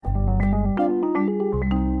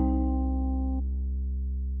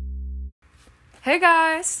Hey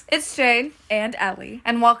guys, It's Jade, and Ellie.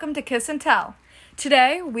 and welcome to Kiss and Tell.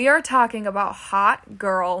 Today we are talking about hot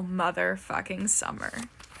girl motherfucking summer.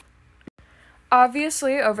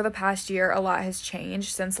 Obviously, over the past year, a lot has changed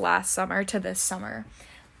since last summer to this summer.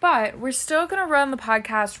 But we're still going to run the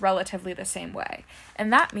podcast relatively the same way.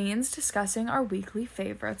 And that means discussing our weekly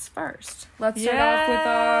favorites first. Let's start off with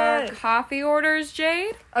our Yay! coffee orders,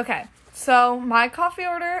 Jade. Okay, so my coffee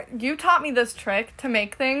order, you taught me this trick to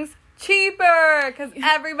make things cheaper, because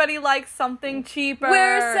everybody likes something cheaper.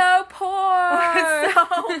 We're so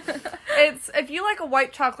poor! It's, if you like a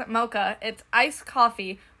white chocolate mocha, it's iced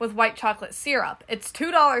coffee with white chocolate syrup. It's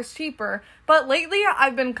 $2 cheaper, but lately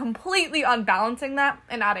I've been completely unbalancing that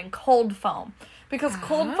and adding cold foam. Because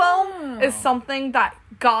cold foam is something that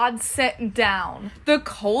God sent down. The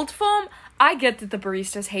cold foam, I get that the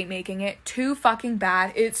baristas hate making it too fucking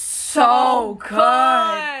bad. It's so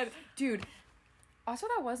good. Dude, also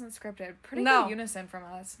that wasn't scripted. Pretty No. good unison from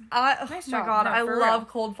us. Oh Nice my job. God, No, I for love real.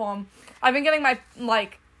 cold foam. I've been getting my,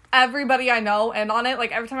 everybody I know in on it.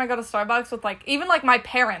 Like, every time I go to Starbucks with, even, my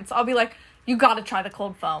parents, I'll be like, you gotta try the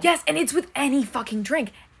cold foam. Yes, and it's with any fucking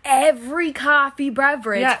drink. Every coffee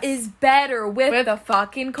beverage Yes. is better with the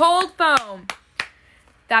fucking cold foam.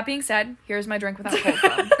 That being said, here's my drink without cold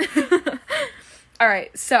foam. All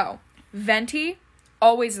right, so venti,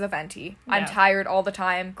 always the venti. I'm Yeah. tired all the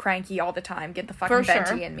time, cranky all the time. Get the fucking For venti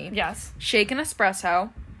sure. in me. Yes. Shaken espresso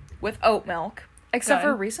with oat milk. Except Good.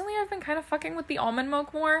 for recently, I've been kind of fucking with the almond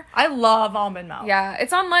milk more. I love almond milk. Yeah,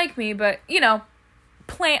 it's unlike me, but,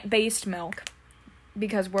 plant-based milk.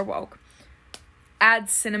 Because we're woke. Add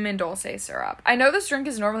cinnamon dulce syrup. I know this drink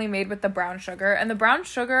is normally made with the brown sugar, and the brown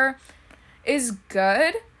sugar is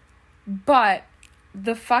good, but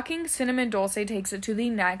the fucking cinnamon dulce takes it to the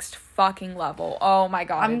next fucking level. Oh my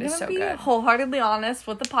God, I'm it is gonna so be good. wholeheartedly honest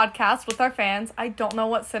with the podcast, with our fans. I don't know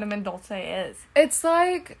what cinnamon dulce is. It's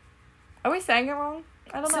like Are we saying it wrong?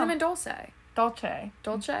 I don't cinnamon know. dulce. Dolce.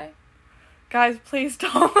 Dolce? Guys, please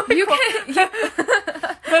don't. You can.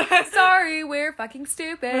 Sorry, we're fucking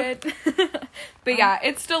stupid. But yeah,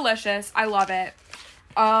 it's delicious. I love it.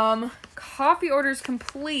 Coffee orders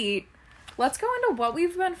complete. Let's go into what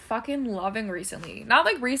we've been fucking loving recently. Not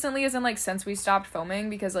recently as in since we stopped filming,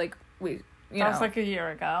 because we That was a year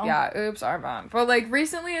ago. yeah, oops, our bad. But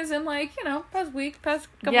recently as in past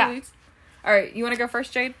couple Yeah. weeks. All right, you want to go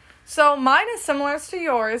first, Jade? So mine is similar to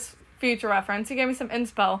yours, future reference. You gave me some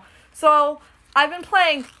inspo. So I've been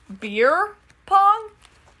playing beer pong,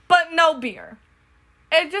 but no beer.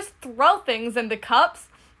 It just throw things into cups,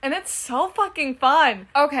 and it's so fucking fun.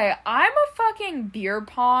 Okay, I'm a fucking beer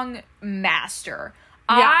pong master.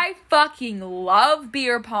 Yeah. I fucking love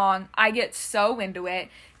beer pong. I get so into it.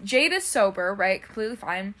 Jade is sober, right? Completely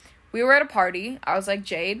fine. We were at a party. I was like,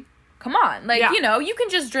 Jade, come on. Yeah. You can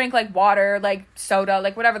just drink, water, soda,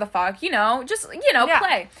 whatever the fuck, just, Yeah.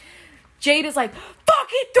 play. Jade is like,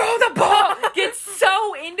 fucking throw the ball! Gets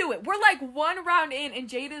so into it. We're, one round in, and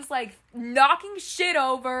Jade is, knocking shit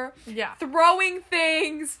over. Yeah. Throwing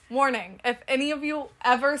things. Warning, if any of you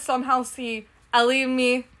ever somehow see Ellie and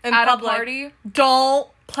me in At a public, party? don't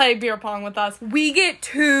play beer pong with us. We get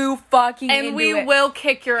too fucking And into we it. will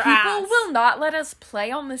kick your ass. People will not let us play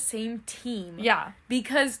on the same team. Yeah.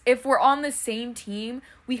 Because if we're on the same team,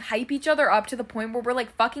 we hype each other up to the point where we're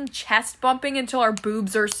fucking chest bumping until our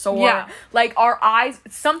boobs are sore. Yeah. Our eyes,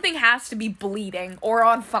 something has to be bleeding or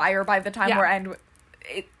on fire by the time Yeah. we're end.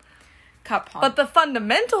 Cup pong. But the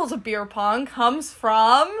fundamentals of beer pong comes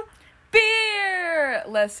from... beer!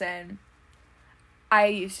 Listen, I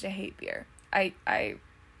used to hate beer. I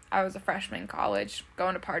was a freshman in college,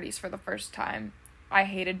 going to parties for the first time. I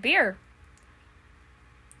hated beer.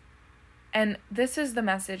 And this is the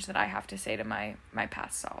message that I have to say to my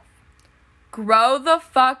past self. Grow the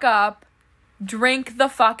fuck up. Drink the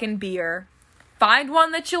fucking beer. Find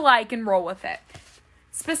one that you like and roll with it.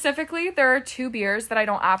 Specifically, there are two beers that I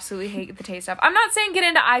don't absolutely hate the taste of. I'm not saying get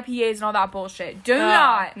into IPAs and all that bullshit. Do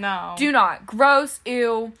not. No. Do not. Gross.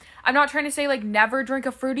 Ew. I'm not trying to say, never drink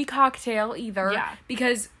a fruity cocktail either. Yeah.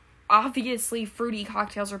 Because obviously fruity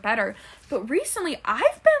cocktails are better. But recently,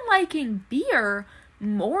 I've been liking beer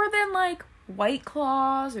more than, White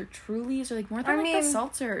Claws or Trulies or, more than, the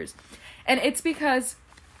seltzers. And it's because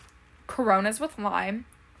Coronas with lime,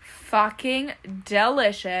 fucking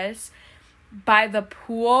delicious. By the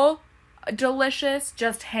pool, delicious.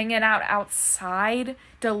 Just hanging out outside,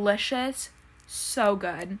 delicious. So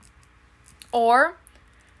good. Or,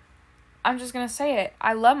 I'm just gonna say it,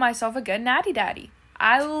 I love myself a good natty daddy.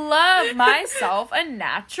 I love myself a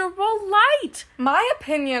natural light. My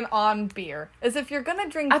opinion on beer is if you're gonna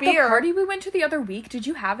drink At beer... the party we went to the other week, did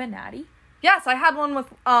you have a natty? Yes, I had one with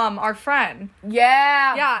our friend.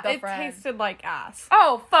 Yeah. Yeah, it tasted like ass.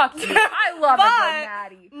 Oh, fuck you. I love a good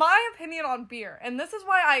natty. My opinion on beer, and this is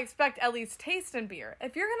why I expect Ellie's taste in beer.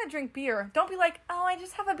 If you're gonna drink beer, don't be like, oh, I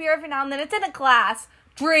just have a beer every now and then. It's in a glass.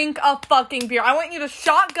 Drink a fucking beer. I want you to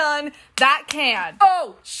shotgun that can.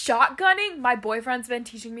 Oh, shotgunning? My boyfriend's been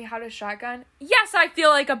teaching me how to shotgun. Yes, I feel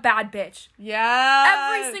like a bad bitch.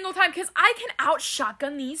 Yeah. Every single time, because I can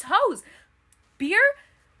out-shotgun these hoes. Beer,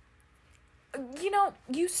 you know,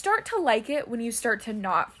 you start to like it when you start to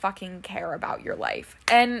not fucking care about your life.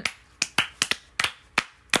 And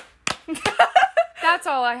that's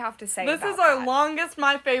all I have to say This about is our that. longest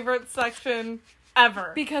my favorite section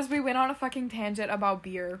ever. Because we went on a fucking tangent about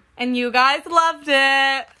beer. And you guys loved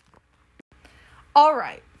it.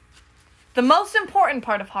 Alright. The most important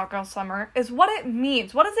part of Hot Girl Summer is what it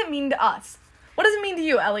means. What does it mean to us? What does it mean to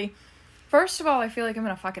you, Ellie? First of all, I feel like I'm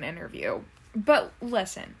in a fucking interview. But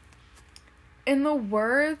listen. In the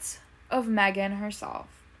words of Megan herself,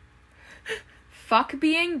 fuck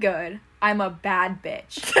being good, I'm a bad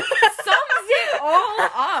bitch. Sums it all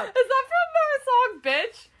up. Is that from the song,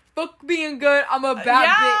 Bitch? Fuck being good, I'm a bad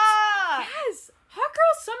bitch. Yes. Hot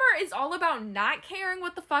Girl Summer is all about not caring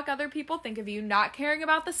what the fuck other people think of you, not caring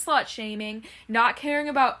about the slut shaming, not caring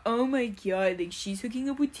about, oh my god, like, she's hooking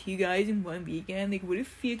up with 2 guys in 1 weekend, like, what a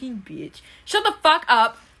fucking bitch. Shut the fuck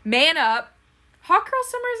up. Man up. Hot Girl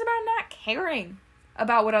Summer is about not caring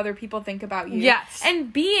about what other people think about you. Yes.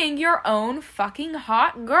 And being your own fucking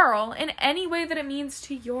hot girl in any way that it means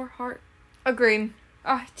to your heart. Agreed.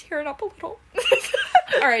 Tear it up a little.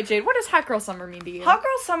 All right, Jade, what does Hot Girl Summer mean to you? Hot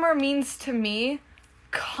Girl Summer means to me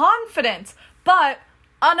confidence, but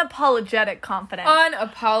unapologetic confidence.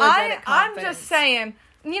 Unapologetic confidence. I'm just saying,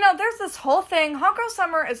 you know, there's this whole thing. Hot Girl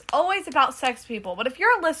Summer is always about sex people, but if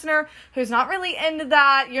you're a listener who's not really into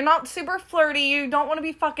that, you're not super flirty, you don't want to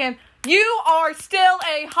be fucking, you are still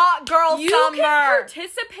a Hot Girl Summer. You can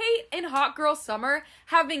participate in Hot Girl Summer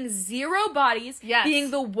having 0 bodies, yes,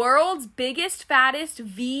 being the world's biggest, fattest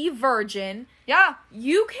V virgin. Yeah.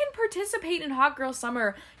 You can participate in Hot Girl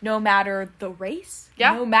Summer no matter the race,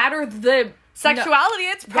 yeah, no matter the sexuality.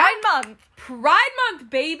 It's Pride Month. Pride Month,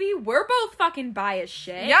 baby. We're both fucking bi as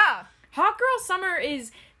shit. Yeah. Hot Girl Summer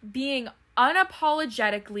is being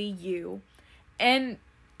unapologetically you and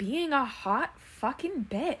being a hot fucking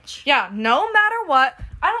bitch. Yeah, no matter what.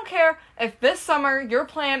 I don't care if this summer your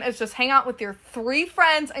plan is just hang out with your 3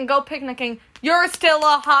 friends and go picnicking. You're still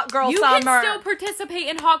a Hot Girl Summer. You can still participate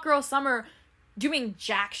in Hot Girl Summer doing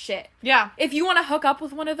jack shit. Yeah. If you want to hook up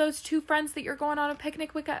with one of those 2 friends that you're going on a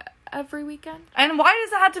picnic with every weekend. And why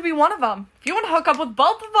does it have to be one of them? If you want to hook up with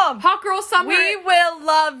both of them, Hot Girl Summer. We will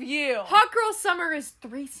love you. Hot Girl Summer is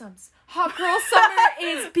threesomes. Hot Girl Summer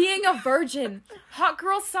is being a virgin. Hot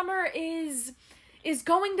Girl Summer is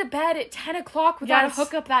going to bed at 10 o'clock without a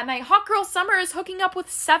hookup that night. Hot Girl Summer is hooking up with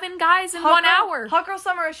 7 guys in 1 hour. Hot Girl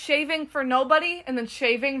Summer is shaving for nobody and then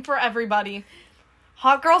shaving for everybody.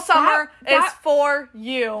 Hot Girl Summer is for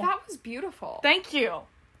you. That was beautiful. Thank you.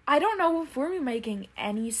 I don't know if we're making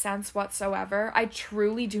any sense whatsoever. I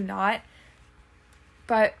truly do not.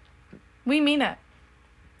 But we mean it.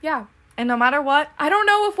 Yeah. And no matter what, I don't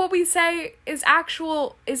know if what we say is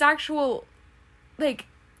actual like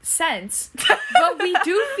sense, but we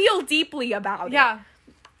do feel deeply about it. Yeah.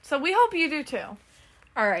 So we hope you do too.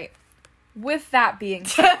 All right. With that being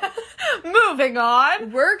said, moving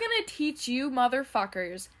on, we're gonna teach you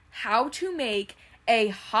motherfuckers how to make a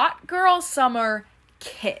Hot Girl Summer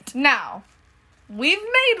kit. Now, we've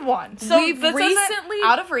made one. So we've recently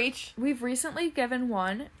out of reach. We've recently given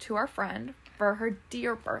one to our friend for her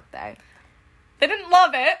dear birthday. They didn't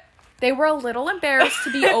love it. They were a little embarrassed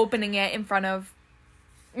to be opening it in front of,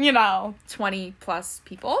 20 plus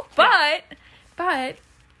people. But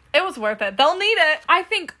it was worth it. They'll need it. I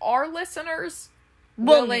think our listeners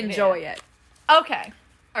will enjoy it. Okay.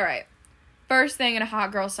 All right. First thing in a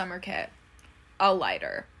Hot Girl Summer kit, a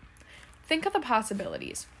lighter. Think of the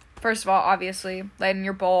possibilities. First of all, obviously, light in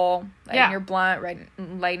your bowl, light in your blunt,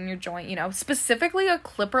 light in your joint, specifically a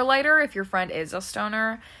clipper lighter if your friend is a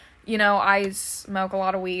stoner. I smoke a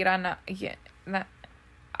lot of weed. I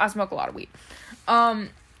smoke a lot of weed.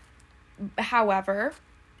 However,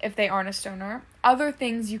 if they aren't a stoner, other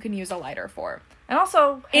things you can use a lighter for. And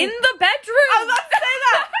also, in the bedroom! I was about to say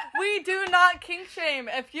that! We do not kink shame.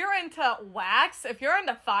 If you're into wax, if you're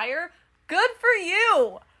into fire, good for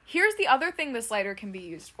you! Here's the other thing this lighter can be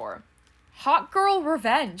used for. Hot girl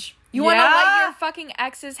revenge. You want to light your fucking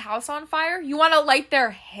ex's house on fire? You want to light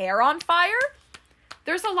their hair on fire?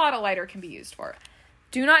 There's a lot a lighter can be used for.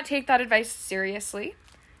 Do not take that advice seriously.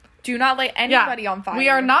 Do not light anybody on fire. We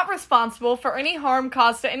are not responsible for any harm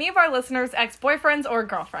caused to any of our listeners' ex-boyfriends or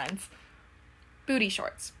girlfriends. Booty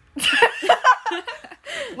shorts.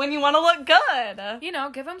 When you want to look good. You know,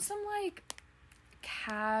 give them some, like,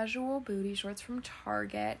 casual booty shorts from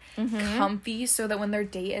Target. Comfy, so that when their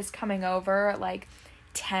date is coming over at, like,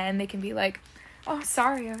 10, they can be like, oh,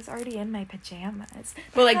 sorry, I was already in my pajamas.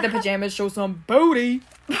 But, like, the pajamas show some booty.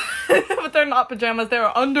 But they're not pajamas,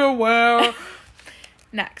 they're underwear.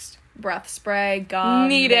 Next. Breath spray, gum.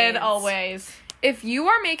 Needed, mints. always. If you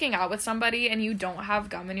are making out with somebody and you don't have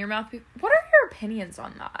gum in your mouth, what are your opinions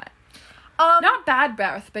on that? Not bad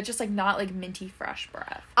breath, but just, like, not, like, minty fresh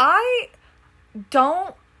breath. I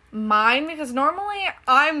don't mind because normally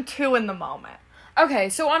I'm too in the moment. Okay,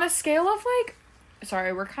 so on a scale of, like...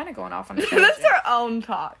 Sorry, we're kind of going off on a tangent. That's our own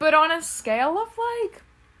talk. But on a scale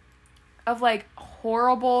of, like,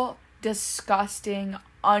 horrible, disgusting,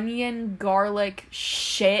 onion, garlic,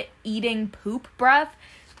 shit-eating poop breath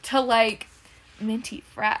to, like... minty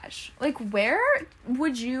fresh. Like, where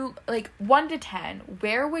would you, like, 1 to 10,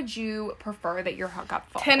 where would you prefer that your hookup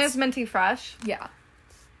falls? 10 is minty fresh. Yeah.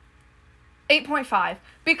 8.5.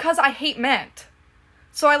 Because I hate mint.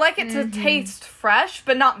 So I like it to taste fresh,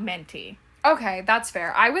 but not minty. Okay, that's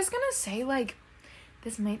fair. I was gonna say, like,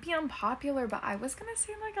 this might be unpopular, but I was gonna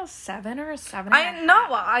say, like, a 7 or a 7.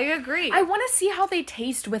 I agree. I want to see how they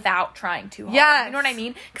taste without trying too hard. Yes. You know what I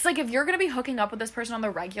mean? Because, like, if you're going to be hooking up with this person on the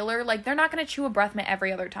regular, like, they're not going to chew a breath mint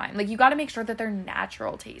every other time. Like, you got to make sure that their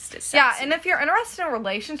natural taste is sexy. Yeah, and if you're interested in a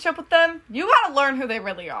relationship with them, you gotta learn who they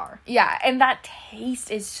really are. Yeah, and that taste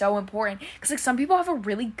is so important. Because, like, some people have a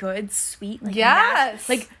really good, sweet, like, yes.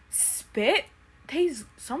 like, spit tastes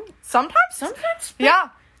Sometimes spit. Yeah.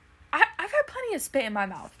 I've had plenty of spit in my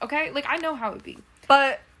mouth, okay? Like, I know how it would be.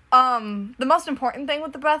 But, the most important thing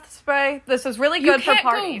with the breath spray, this is really good for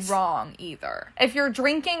parties. You can't go wrong, either. If you're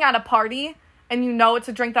drinking at a party, and you know it's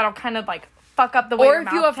a drink that'll kind of, like, fuck up the way your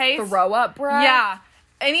mouth tastes. Or if you have throw-up breath. Yeah.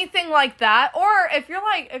 Anything like that. Or if you,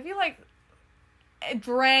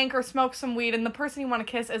 drank or smoked some weed and the person you want to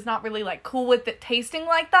kiss is not really, like, cool with it tasting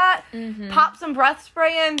like that, pop some breath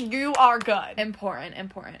spray in, you are good. Important.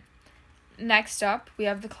 Next up, we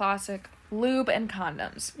have the classic lube and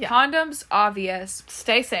condoms. Yeah. Condoms, obvious.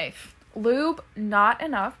 Stay safe. Lube, not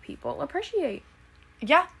enough people appreciate.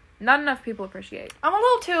 Yeah. Not enough people appreciate. I'm a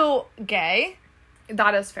little too gay.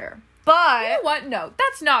 That is fair. But... You know what? No,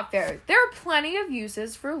 that's not fair. There are plenty of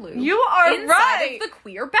uses for lube. You are inside right. of the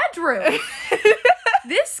queer bedroom.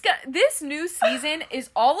 This new season is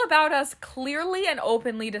all about us clearly and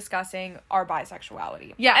openly discussing our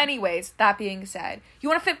bisexuality. Yeah. Anyways, that being said, you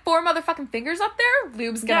want to fit 4 motherfucking fingers up there?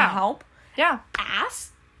 Lube's gonna help. Yeah.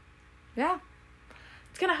 Ass? Yeah.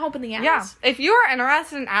 It's gonna help in the ass. Yeah. If you are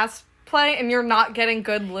interested in ass play and you're not getting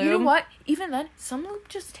good lube... You know what? Even then, some lube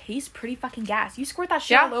just tastes pretty fucking gas. You squirt that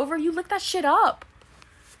shit all over, you lick that shit up.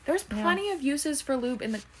 There's plenty of uses for lube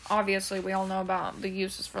in the... Obviously, we all know about the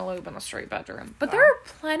uses for lube in the straight bedroom. But there are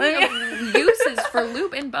plenty of uses for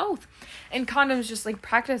lube in both. And condoms just, like,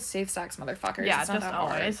 practice safe sex, motherfuckers. Yeah, it's not just that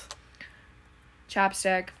hard. always.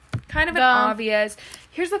 Chapstick. Kind of an obvious.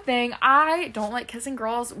 Here's the thing. I don't like kissing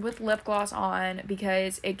girls with lip gloss on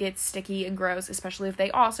because it gets sticky and gross, especially if they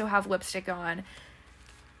also have lipstick on.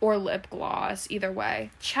 Or lip gloss. Either way.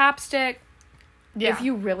 Chapstick. Yeah. If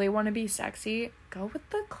you really want to be sexy, go with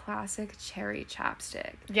the classic cherry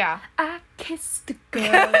chapstick. Yeah. I kissed a girl,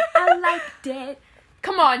 I liked it.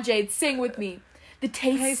 Come on, Jade, sing with me. The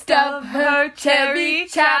taste of her cherry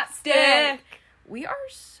chapstick. We are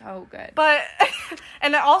so good. But,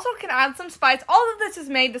 and it also can add some spice. All of this is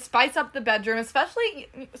made to spice up the bedroom, especially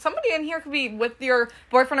somebody in here could be with your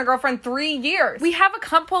boyfriend or girlfriend 3 years. We have a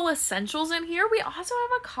couple essentials in here. We also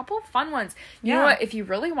have a couple fun ones. You know what? If you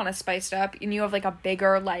really want to spice it up and you have, like, a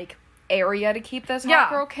bigger, like, area to keep this hot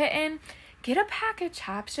girl kitten, get a pack of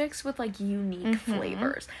chapsticks with, like, unique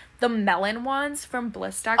flavors. The melon ones from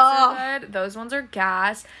Blistex are good. Those ones are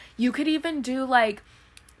gas. You could even do, like,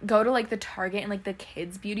 go to, like, the Target and, like, the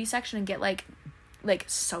kids beauty section and get, like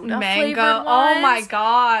soda flavored ones. Oh my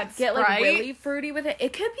god. Get, like, really fruity with it.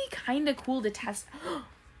 It could be kind of cool to test.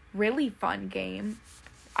 Really fun game.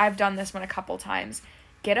 I've done this one a couple times.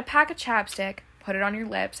 Get a pack of chapstick, put it on your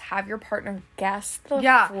lips, have your partner guess the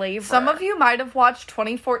flavor. Some of you might have watched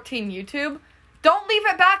 2014 YouTube. Don't leave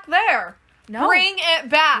it back there. No. Bring it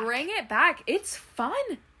back. Bring it back. It's fun.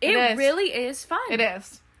 It is. Really is fun. It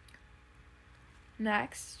is.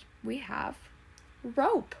 Next, we have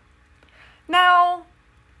rope. Now,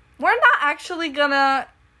 we're not actually gonna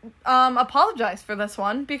apologize for this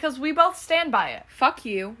one because we both stand by it. Fuck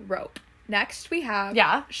you, rope. Next, we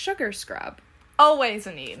have sugar scrub. Always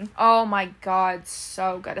a need. Oh my god,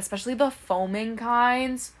 so good. Especially the foaming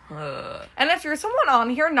kinds. And if you're someone on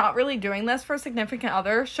here not really doing this for a significant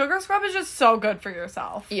other, sugar scrub is just so good for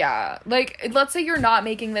yourself. Yeah. Like, let's say you're not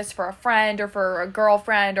making this for a friend or for a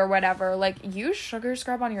girlfriend or whatever. Like, use sugar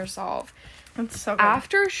scrub on yourself. It's so good.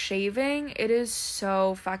 After shaving, it is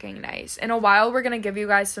so fucking nice. In a while, we're gonna give you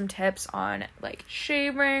guys some tips on, like,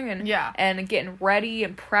 shaving and getting ready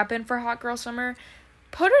and prepping for hot girl summer.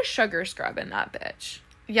 Put a sugar scrub in that bitch.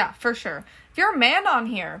 Yeah, for sure. If you're a man on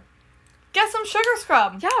here, get some sugar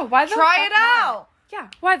scrub. Yeah, why the Try fuck it out. not? Yeah,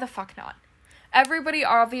 why the fuck not? Everybody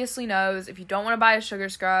obviously knows if you don't want to buy a sugar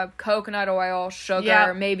scrub, coconut oil,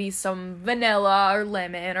 sugar, maybe some vanilla or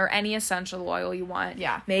lemon or any essential oil you want.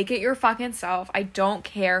 Yeah. Make it your fucking self. I don't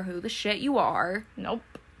care who the shit you are. Nope.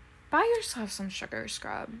 Buy yourself some sugar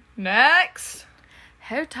scrub. Next.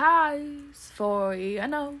 Hair ties for you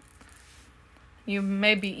know. You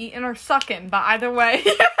may be eating or sucking, but either way.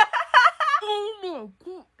 Oh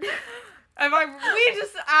my god. We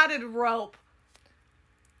just added rope.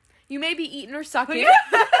 You may be eating or sucking.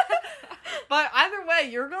 But either way,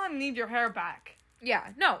 you're gonna need your hair back. Yeah,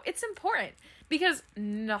 no, it's important. Because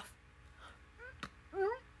nothing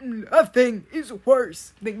is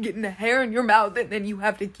worse than getting a hair in your mouth and then you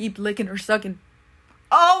have to keep licking or sucking.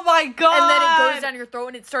 Oh my god! And then it goes down your throat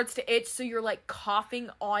and it starts to itch, so you're like coughing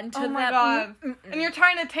onto that. Oh my god. And you're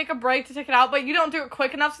trying to take a break to take it out, but you don't do it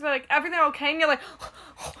quick enough, so they're like, everything okay? And you're like...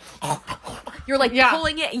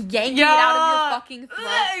 pulling it and yanking it out of your fucking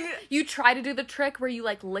throat. You try to do the trick where you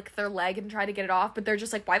like lick their leg and try to get it off, but they're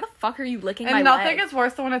just like, why the fuck are you licking my leg? And nothing is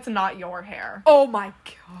worse than when it's not your hair. Oh my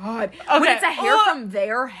god. Okay. When it's a hair from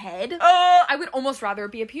their head, I would almost rather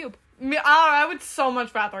it be a pube. I would so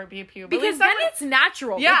much rather it be a pube. Because then it's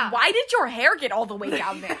natural. Yeah. Like, why did your hair get all the way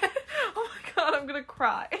down there? Oh my god, I'm gonna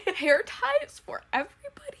cry. Hair ties for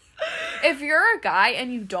everybody. If you're a guy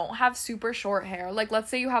and you don't have super short hair, like let's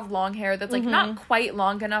say you have long hair that's like not quite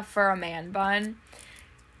long enough for a man bun,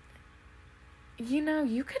 you know,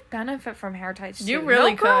 you could benefit from hair ties too. You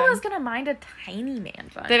really could. No girl is gonna mind a tiny man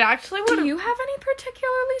bun. They actually would. Do you have any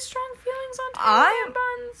particularly strong feelings on tiny man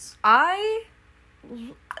buns?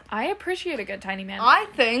 I appreciate a good tiny man bun. I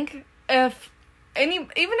think even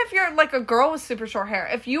if you're like a girl with super short hair,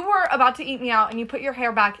 if you were about to eat me out and you put your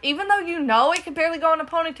hair back, even though you know it could barely go in a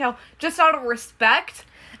ponytail, just out of respect,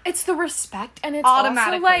 it's the respect, and it's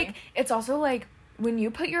also like when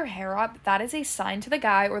you put your hair up, that is a sign to the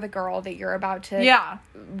guy or the girl that you're about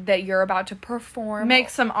to perform, make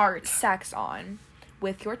some art, sex on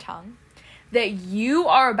with your tongue, that you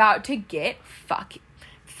are about to get fucking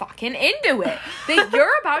into it. That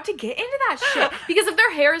you're about to get into that shit. Because if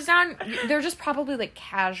their hair is down, they're just probably like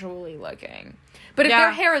casually looking. But if their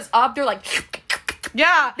hair is up, they're like,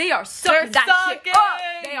 yeah, they are sucking that shit up.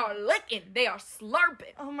 They are licking. They are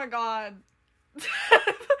slurping. Oh my god.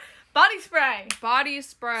 Body spray.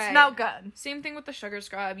 Smell good. Same thing with the sugar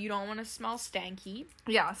scrub. You don't want to smell stanky.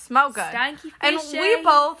 Yeah, smell good. Stanky fishy. And we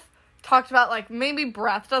both talked about like maybe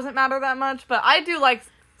breath doesn't matter that much, but I do like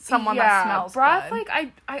someone that smells breath good.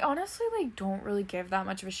 Like I honestly like don't really give that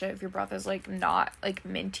much of a shit if your breath is like not like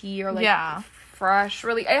minty or like fresh.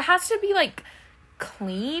 Really, it has to be like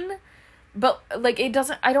clean, but like it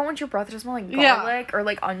doesn't. I don't want your breath to smell like garlic or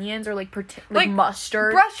like onions or like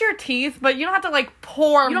mustard. Brush your teeth, but you don't have to like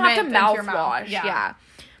pour. You don't have to mouthwash. Yeah.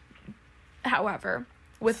 However,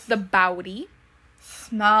 with the bowdy,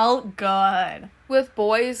 smell good. With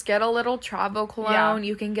boys, get a little travel cologne. Yeah.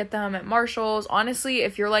 You can get them at Marshall's. Honestly,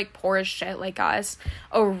 if you're like poor as shit like us,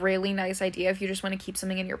 a really nice idea if you just want to keep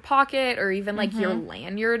something in your pocket or even like your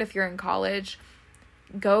lanyard if you're in college.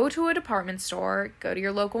 Go to a department store, go to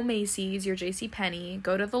your local Macy's, your JCPenney,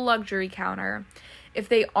 go to the luxury counter. If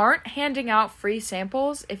they aren't handing out free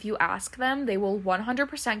samples, if you ask them, they will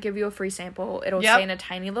 100% give you a free sample. It'll stay in a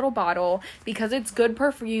tiny little bottle. Because it's good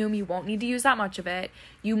perfume, you won't need to use that much of it.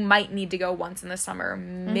 You might need to go once in the summer,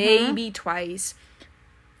 maybe twice.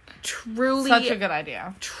 Truly. Such a good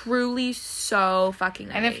idea. Truly so fucking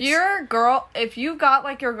nice. And if you're a girl, if you got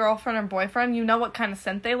like your girlfriend or boyfriend, you know what kind of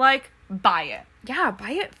scent they like, buy it. Yeah,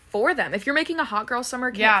 buy it for them. If you're making a hot girl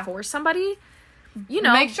summer kit for somebody, you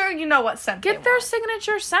know, make sure you know what scent get their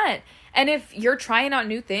signature scent. And if you're trying out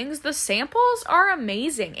new things, the samples are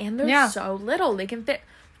amazing and they're so little. They can fit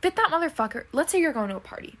that motherfucker. Let's say you're going to a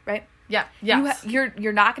party, right? Yeah. Yes.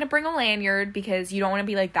 You're not going to bring a lanyard because you don't want to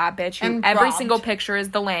be like that bitch who and every robbed. single picture is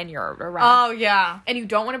the lanyard around. Oh, yeah. And you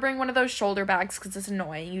don't want to bring one of those shoulder bags because it's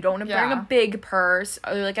annoying. You don't want to bring a big purse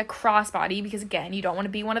or like a crossbody because, again, you don't want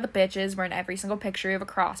to be one of the bitches where in every single picture you have a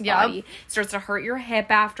crossbody. It starts to hurt your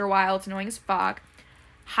hip after a while. It's annoying as fuck.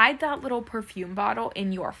 Hide that little perfume bottle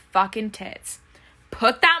in your fucking tits.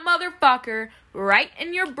 put that motherfucker right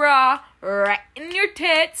in your bra, right in your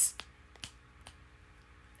tits.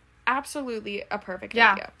 Absolutely a perfect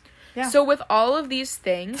idea. Yeah. So with all of these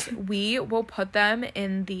things, we will put them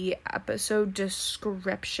in the episode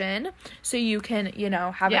description so you can,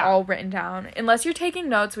 have it all written down. Unless you're taking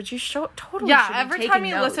notes, which you totally should be every time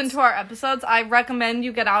you listen to our episodes, I recommend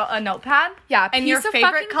you get out a notepad. Yeah, and your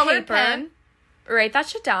favorite colored pen. Write that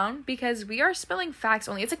shit down because we are spilling facts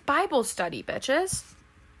only. It's like Bible study, bitches.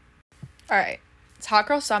 All right. It's Hot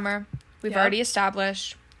Girl Summer. We've already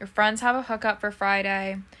established. Your friends have a hookup for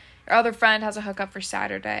Friday. Your other friend has a hookup for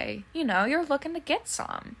Saturday. You're looking to get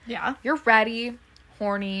some. Yeah. You're ready,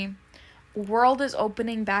 horny. World is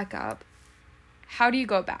opening back up. How do you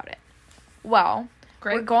go about it? Well,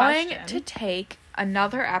 we're going to take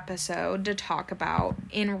another episode to talk about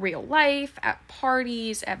in real life, at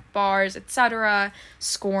parties, at bars, etc.,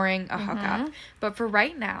 scoring a hookup. But for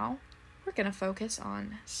right now, we're going to focus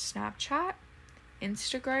on Snapchat,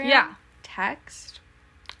 Instagram, text,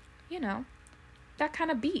 that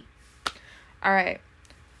kind of beat. All right.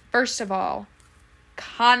 First of all,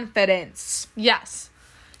 confidence. Yes.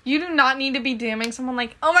 You do not need to be DMing someone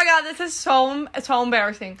like, oh my god, this is so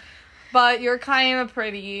embarrassing. But you're kind of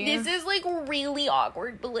pretty. This is, really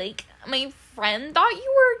awkward, but, my friend thought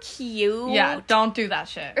you were cute. Yeah, don't do that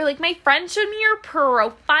shit. Or, my friend showed me your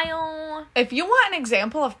profile. If you want an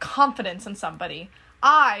example of confidence in somebody,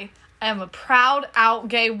 I am a proud out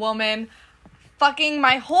gay woman. Fucking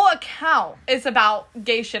my whole account is about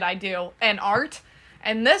gay shit I do and art.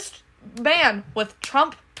 And this man with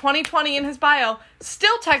Trump 2020 in his bio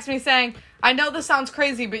still texts me saying, I know this sounds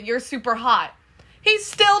crazy, but you're super hot. He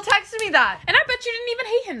still texted me that. And I bet you didn't even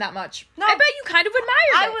hate him that much. No. I bet you kind of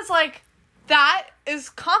admired it. I was like, that is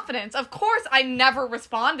confidence. Of course, I never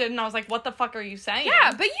responded, and I was like, what the fuck are you saying?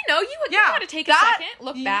 Yeah, but you gotta take a second,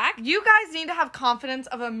 look back. You guys need to have confidence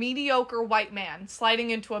of a mediocre white man sliding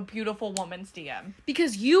into a beautiful woman's DM.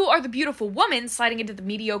 Because you are the beautiful woman sliding into the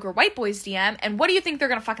mediocre white boy's DM, and what do you think they're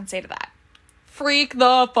gonna fucking say to that? Freak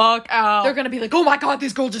the fuck out. They're gonna be like, oh my god,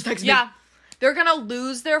 this girl just texted me. Yeah. They're gonna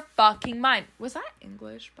lose their fucking mind. Was that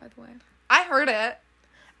English, by the way? I heard it.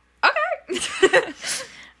 Okay.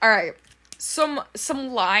 All right. Some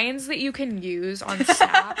lines that you can use on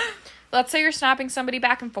Snap. Let's say you're snapping somebody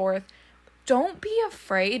back and forth. Don't be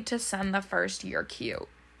afraid to send the first "you're cute."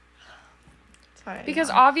 Sorry, because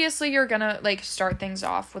obviously you're gonna start things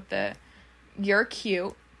off with the "you're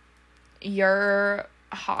cute," "you're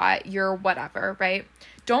hot," "you're whatever," right?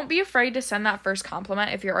 Don't be afraid to send that first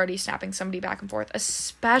compliment if you're already snapping somebody back and forth,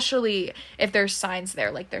 especially if there's signs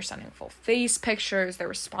there, like they're sending full face pictures, they're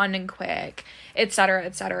responding quick, etc.,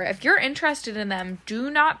 etc. If you're interested in them,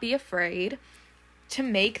 do not be afraid to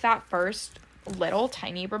make that first little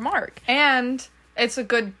tiny remark. And it's a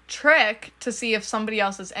good trick to see if somebody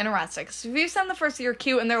else is interested. So if you send the first "you're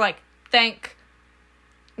cute" and they're like, "Thank,"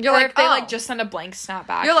 you're or if they just send a blank snap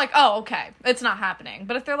back. You're like, oh, okay, it's not happening.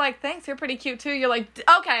 But if they're like, "Thanks, you're pretty cute too," you're like,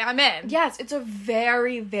 okay, I'm in. Yes, it's a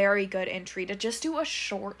very, very good entry to just do a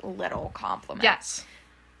short little compliment. Yes.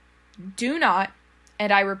 Do not,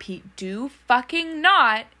 and I repeat, do fucking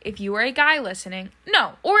not, if you are a guy listening,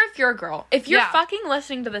 no, or if you're a girl, if you're fucking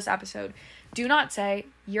listening to this episode, do not say,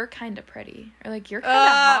 "You're kinda pretty," or you're kinda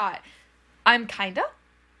hot. I'm kinda?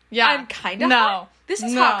 Yeah. I'm kinda hot? This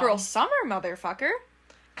is Hot Girl Summer, motherfucker.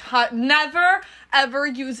 Never, ever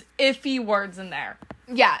use iffy words in there.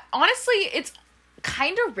 Yeah, honestly, it's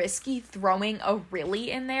kind of risky throwing a "really"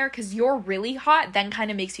 in there, because "you're really hot" then kind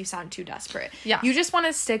of makes you sound too desperate. Yeah. You just want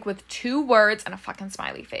to stick with 2 words and a fucking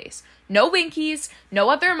smiley face. No winkies, no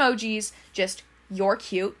other emojis, just "you're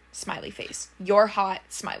cute," smiley face. "You're hot,"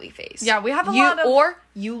 smiley face. Yeah, we have a lot of... Or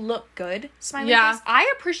 "you look good," smiley face.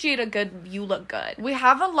 I appreciate a good "you look good." We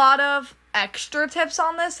have a lot of extra tips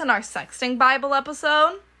on this in our Sexting Bible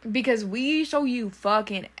episode. Because we show you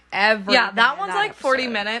fucking everything. Yeah, that one's episode. 40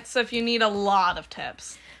 minutes, so if you need a lot of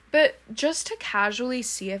tips. But just to casually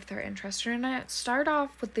see if they're interested in it, start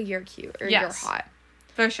off with the "you're cute" or "you're hot."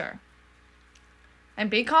 For sure. And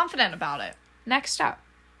be confident about it. Next up.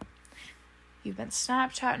 You've been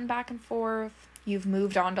Snapchatting back and forth. You've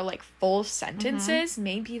moved on to full sentences. Mm-hmm.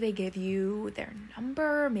 Maybe they give you their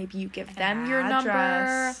number. Maybe you give them your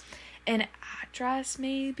number. An address,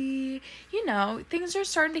 maybe. Things are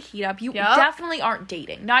starting to heat up. You definitely aren't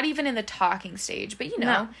dating. Not even in the talking stage. But you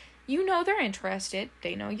know they're interested.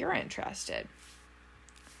 They know you're interested.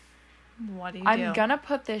 What do you I'm gonna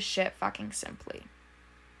put this shit fucking simply.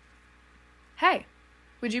 Hey,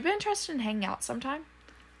 would you be interested in hanging out sometime?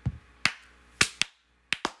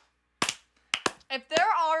 If they're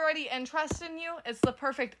already interested in you, it's the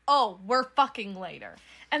perfect, we're fucking later.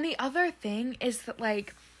 And the other thing is that,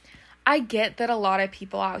 like, I get that a lot of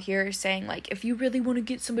people out here are saying, like, if you really want to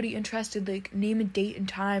get somebody interested, like, name a date and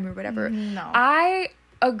time or whatever. No. I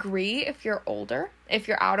agree if you're older, if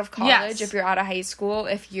you're out of college, Yes. if you're out of high school,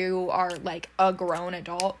 if you are, like, a grown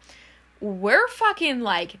adult. We're fucking,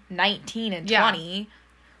 like, 19 and 20.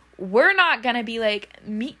 We're not gonna be like,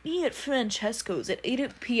 meet me at Francesco's at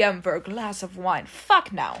 8 p.m. for a glass of wine.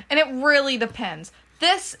 Fuck no. And it really depends.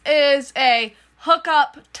 This is a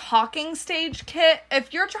hookup talking stage kit.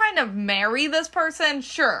 If you're trying to marry this person,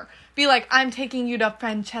 sure. Be like, I'm taking you to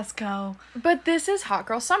Francesco. But this is Hot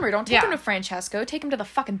Girl Summer. Don't take him to Francesco. Take him to the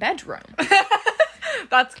fucking bedroom.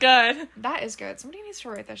 That's good. That is good. Somebody needs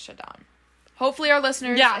to write this shit down. Hopefully our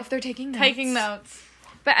listeners, if they're taking notes. Taking notes.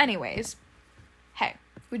 But anyways, hey,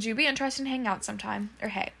 would you be interested in hanging out sometime? Or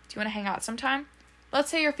hey, do you want to hang out sometime? Let's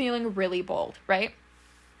say you're feeling really bold, right?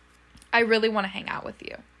 I really want to hang out with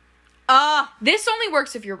you. This only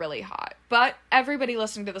works if you're really hot. But everybody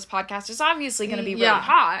listening to this podcast is obviously going to be really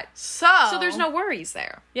hot. So there's no worries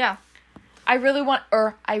there. Yeah. I really want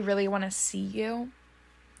to see you.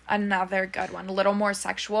 Another good one. A little more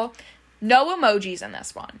sexual. No emojis in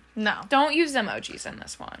this one. No. Don't use emojis in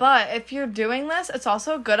this one. But if you're doing this, it's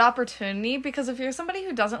also a good opportunity because if you're somebody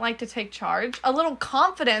who doesn't like to take charge, a little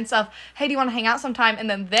confidence of, hey, do you want to hang out sometime? And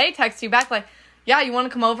then they text you back like, yeah, you want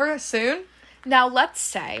to come over soon? Now, let's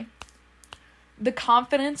say the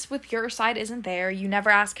confidence with your side isn't there. You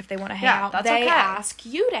never ask if they want to hang out. That's they okay. ask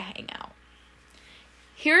you to hang out.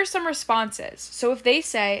 Here are some responses. So if they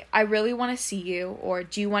say, I really want to see you, or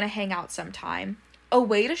do you want to hang out sometime? A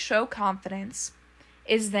way to show confidence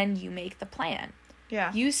is then you make the plan.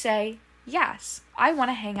 Yeah. You say, yes, I want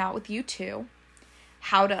to hang out with you too.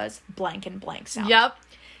 How does blank and blank sound? Yep.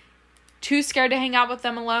 Too scared to hang out with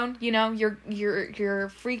them alone? You know, you're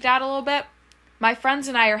freaked out a little bit? My friends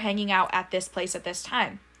and I are hanging out at this place at this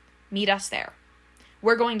time. Meet us there.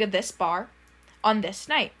 We're going to this bar on this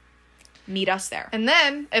night. Meet us there. And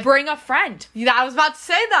then, bring a friend. Yeah, I was about to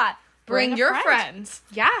say that. Bring your friend. friends.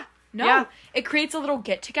 Yeah. No. Yeah. It creates a little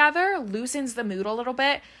get together, loosens the mood a little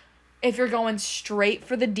bit. If you're going straight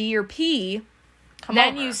for the D or P,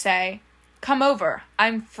 then you say, come over.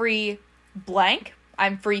 I'm free blank.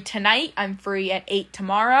 I'm free tonight. I'm free at 8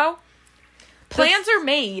 tomorrow. Plans are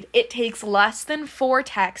made. It takes less than 4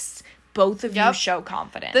 texts. Both of you show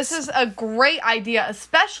confidence. This is a great idea,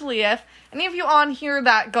 especially if any of you on here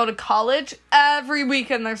that go to college, every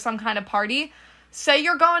weekend there's some kind of party. Say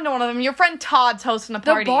you're going to one of them. Your friend Todd's hosting a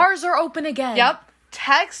party. The bars are open again. Yep.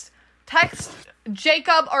 Text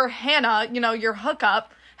Jacob or Hannah, your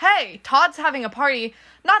hookup. Hey, Todd's having a party.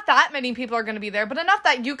 Not that many people are going to be there, but enough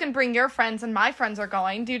that you can bring your friends and my friends are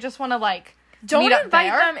going. Do you just want to, don't meet up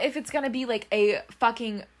invite there? them if it's going to be, a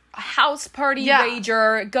fucking house party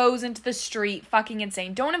rager, goes into the street, fucking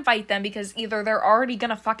insane. Don't invite them because either they're already going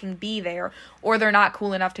to fucking be there or they're not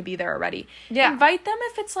cool enough to be there already. Yeah. Invite them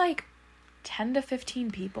if it's, 10 to 15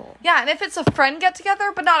 people. Yeah, and if it's a friend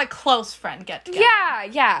get-together, but not a close friend get-together.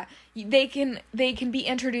 Yeah. They can be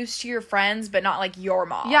introduced to your friends, but not, your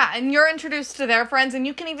mom. Yeah, and you're introduced to their friends, and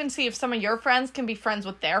you can even see if some of your friends can be friends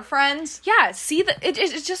with their friends. Yeah, see,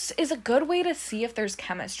 it just is a good way to see if there's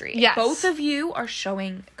chemistry. Yes. Both of you are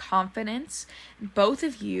showing confidence. Both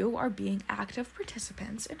of you are being active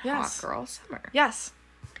participants in Hot Girl Summer. Yes.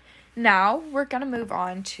 Now, we're going to move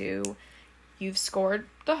on to... You've scored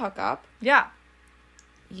the hookup. Yeah.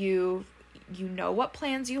 You know what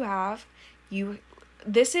plans you have.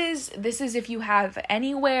 This is if you have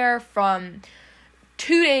anywhere from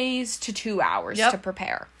 2 days to 2 hours to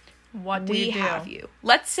prepare. What do you do? We have you.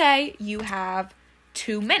 Let's say you have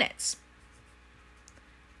 2 minutes.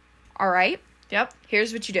 All right? Yep.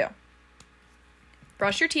 Here's what you do.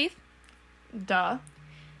 Brush your teeth. Duh.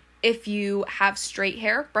 If you have straight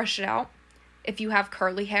hair, brush it out. If you have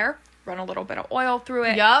curly hair, run a little bit of oil through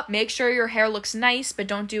it. Yup. Make sure your hair looks nice, but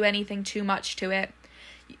don't do anything too much to it.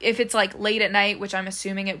 If it's late at night, which I'm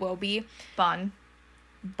assuming it will be. Bun.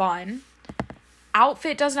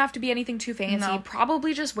 Outfit doesn't have to be anything too fancy. No.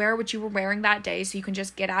 Probably just wear what you were wearing that day so you can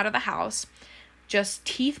just get out of the house. Just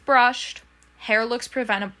teeth brushed, hair looks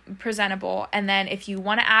presentable, and then if you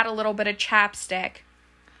want to add a little bit of chapstick.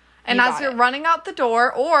 And as you're running out the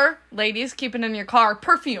door, or ladies, keep it in your car,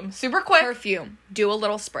 perfume, super quick. Perfume. Do a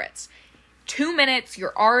little spritz. 2 minutes,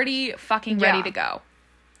 you're already fucking ready to go.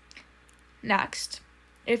 Next,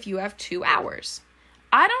 if you have 2 hours.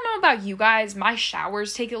 I don't know about you guys, my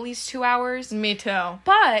showers take at least 2 hours. Me too.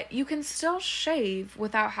 But you can still shave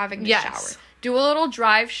without having to shower. Do a little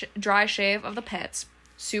dry shave of the pits.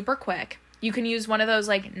 Super quick. You can use one of those,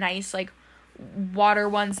 nice, water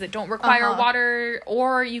ones that don't require water,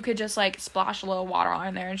 or you could just, like, splash a little water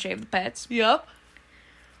on there and shave the pits. Yep.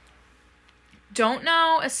 Don't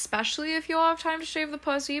know, especially if you'll have time to shave the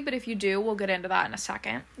pussy, but if you do, we'll get into that in a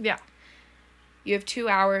second. Yeah. You have 2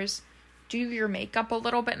 hours. Do your makeup a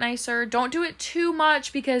little bit nicer. Don't do it too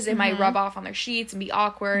much because it might rub off on their sheets and be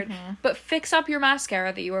awkward. But fix up your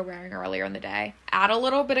mascara that you were wearing earlier in the day. Add a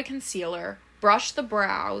little bit of concealer. Brush the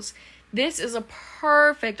brows. This is a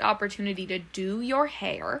perfect opportunity to do your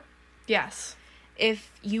hair. Yes.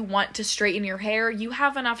 If you want to straighten your hair, you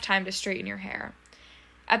have enough time to straighten your hair.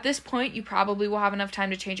 At this point, you probably will have enough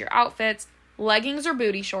time to change your outfits. Leggings or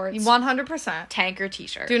booty shorts. 100%. Tank or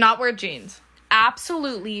t-shirt. Do not wear jeans.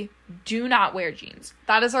 Absolutely do not wear jeans.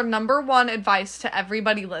 That is our number one advice to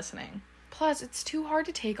everybody listening. Plus, it's too hard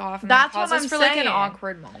to take off. And that's what I'm for, saying. Like, an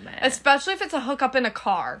awkward moment. Especially if it's a hookup in a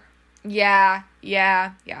car. Yeah.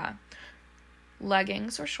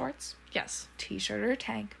 Leggings or shorts. Yes. T-shirt or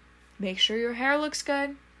tank. Make sure your hair looks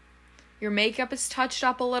good. Your makeup is touched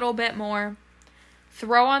up a little bit more.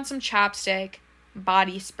 Throw on some chapstick.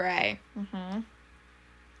 Body spray.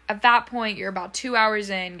 At that point, you're about 2 hours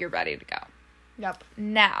in. You're ready to go. Yep.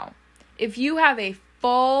 Now, if you have a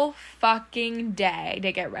full fucking day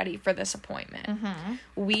to get ready for this appointment,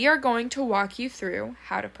 we are going to walk you through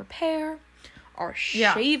how to prepare, our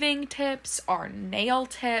shaving tips, our nail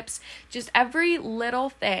tips, just every little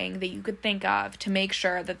thing that you could think of to make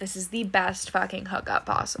sure that this is the best fucking hookup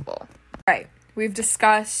possible. All right, we've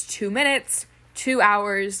discussed 2 minutes, 2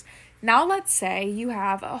 hours. Now let's say you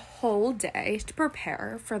have a whole day to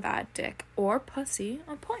prepare for that dick or pussy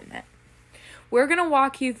appointment. We're going to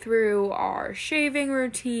walk you through our shaving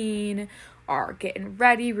routine, our getting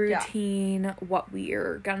ready routine, what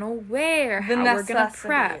we're going to wear, how we're going to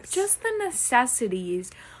prep. Just the necessities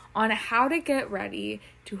on how to get ready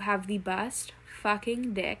to have the best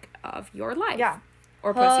fucking dick of your life. Yeah.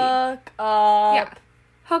 Or pussy. Hook up. Yeah.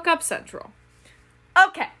 Hook up central.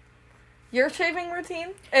 Okay. Your shaving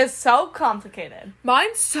routine is so complicated.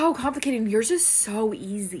 Mine's so complicated and yours is so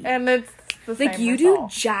easy. And it's the same like, you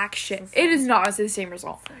result. do jack shit. It is not the same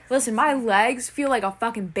result. Listen, my legs feel like a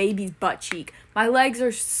fucking baby's butt cheek. My legs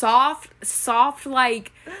are soft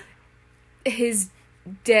like his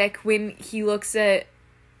dick when he looks at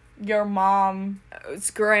your mom. It's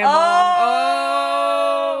grandma.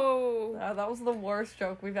 Oh, that was the worst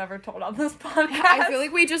joke we've ever told on this podcast. I feel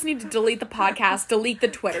like we just need to delete the podcast, delete the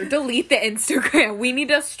Twitter, delete the Instagram. We need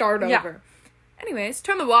to start over. Anyways,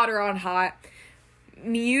 turn the water on hot.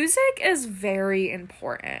 Music is very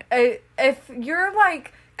important. If you're,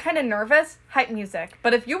 like, kind of nervous, hype music.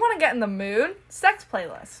 But if you want to get in the mood, sex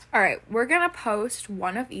playlist. All right, we're going to post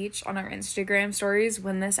one of each on our Instagram stories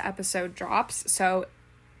when this episode drops, so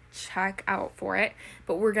check out for it.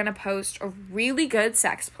 But we're going to post a really good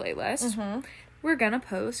sex playlist. We're going to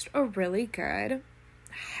post a really good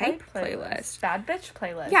hype playlist. Bad bitch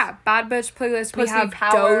playlist. Yeah, bad bitch playlist. Pussy we have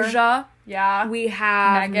power. Doja. Yeah. We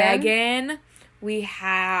have Megan. We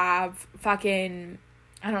have fucking,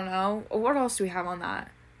 I don't know. What else do we have on that?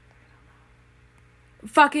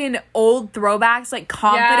 Fucking old throwbacks, like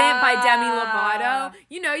Confident by Demi Lovato.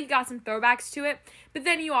 You know, you got some throwbacks to it. But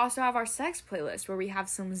then you also have our sex playlist where we have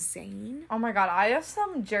some Zayn. Oh my god, I have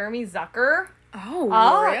some Jeremy Zucker. Oh,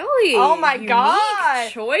 really? Oh my Unique god.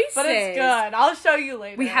 choices. But it's good. I'll show you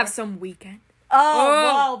later. We have some Weekend. Oh,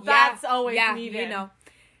 well, that's always needed. You know.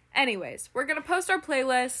 Anyways, we're going to post our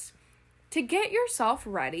playlist. To get yourself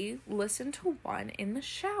ready, listen to one in the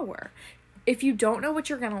shower. If you don't know what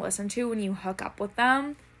you're going to listen to when you hook up with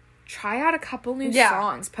them, try out a couple new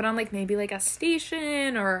songs. Put on, like, maybe, like, a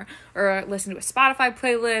station or listen to a Spotify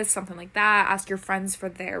playlist, something like that. Ask your friends for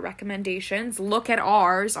their recommendations. Look at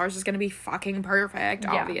ours. Ours is going to be fucking perfect,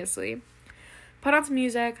 obviously. Put on some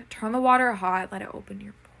music. Turn the water hot. Let it open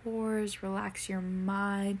your pores. Relax your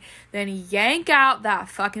mind. Then yank out that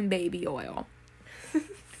fucking baby oil.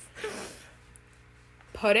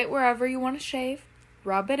 Put it wherever you want to shave.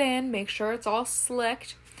 Rub it in. Make sure it's all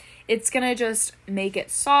slicked. It's going to just make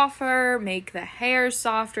it softer, make the hair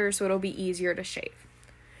softer, so it'll be easier to shave.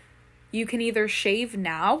 You can either shave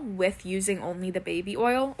now with using only the baby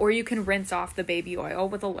oil, or you can rinse off the baby oil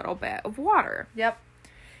with a little bit of water. Yep.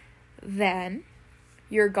 Then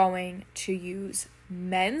you're going to use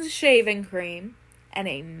men's shaving cream and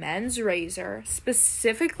a men's razor,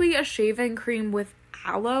 specifically a shaving cream with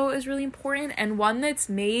aloe is really important, and one that's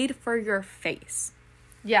made for your face.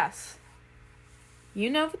 Yes. You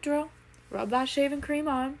know the drill. Rub that shaving cream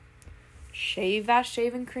on. Shave that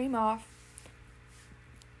shaving cream off.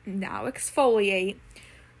 Now exfoliate.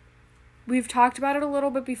 We've talked about it a little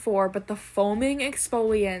bit before, but the foaming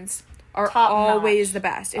exfoliants are Top always notch. the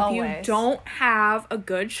best. If you Always. don't have a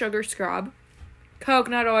good sugar scrub,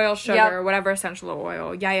 coconut oil, sugar, whatever essential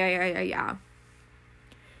oil, yeah.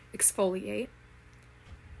 Exfoliate.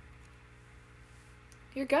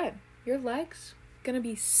 You're good. Your legs gonna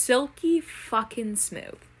be silky fucking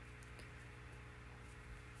smooth.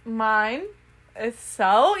 Mine is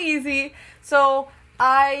so easy. So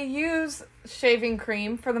I use shaving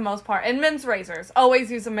cream for the most part, and men's razors.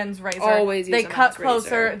 Always use a men's razor. Always use they a cut men's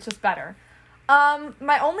closer. razor. It's just better.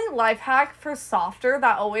 My only life hack for softer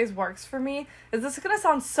that always works for me is, this is gonna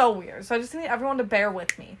sound so weird, so I just need everyone to bear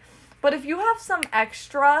with me. But if you have some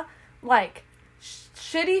extra, like,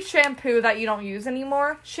 shitty shampoo that you don't use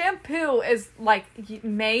anymore, shampoo is, like,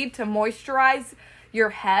 made to moisturize your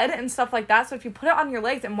head and stuff like that. So if you put it on your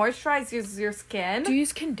legs, it moisturizes your skin. Do you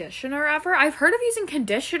use conditioner ever? I've heard of using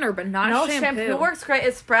conditioner, but not shampoo. Shampoo works great.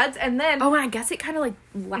 It spreads, and then... Oh, and I guess it kind of, like,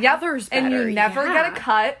 lathers better. And you never get a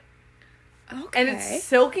cut. Okay. And it's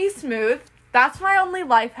silky smooth. That's my only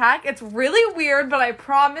life hack. It's really weird, but I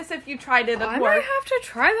promise if you tried it, it'd I work. might have to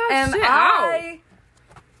try that And shit I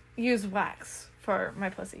use wax for my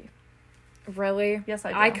pussy. Really? Yes,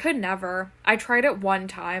 I do. I could never. I tried it one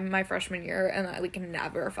time my freshman year, and I, like,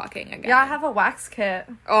 never fucking again. Yeah, I have a wax kit.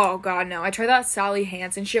 Oh, God, no. I tried that Sally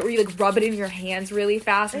Hansen shit where you, like, rub it in your hands really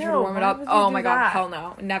fast and try to Ew, warm it why up. would you Oh, do my God. that? Hell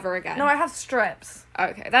no. Never again. No, I have strips.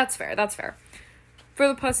 Okay, that's fair. That's fair. For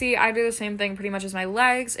the pussy, I do the same thing pretty much as my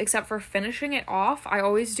legs, except for finishing it off. I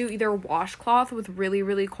always do either washcloth with really,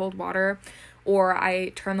 really cold water, or I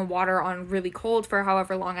turn the water on really cold for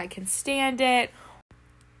however long I can stand it.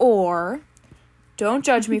 Or, don't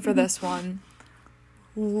judge me for this one,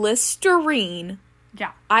 Listerine.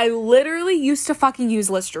 Yeah. I literally used to fucking use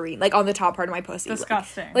Listerine, like, on the top part of my pussy.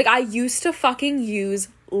 Disgusting. Like, I used to fucking use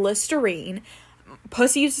Listerine.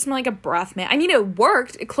 Pussy used to smell like a breath mint. I mean, it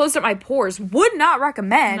worked. It closed up my pores. Would not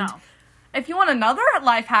recommend. No. If you want another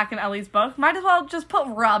life hack in Ellie's book, might as well just put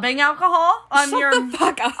rubbing alcohol on Shut the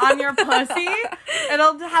fuck up. on your pussy.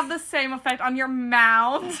 It'll have the same effect on your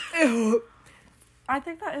mouth. Ew. I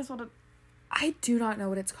think that is what it... I do not know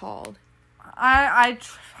what it's called. I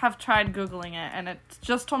have tried Googling it, and it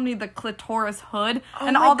just told me the clitoris hood,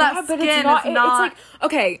 and my all that God, skin but is not... It's like,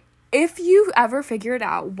 okay, if you ever figure it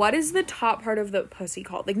out, what is the top part of the pussy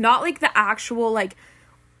called? Like, not like the actual, like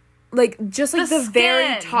just like the very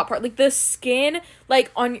skin. top part, like the skin, like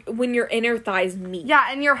on when your inner thighs meet. Yeah,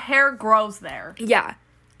 and your hair grows there. Yeah.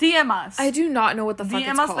 DM us. I do not know what the fuck it's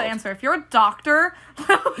DM called. us the answer. If you're a doctor,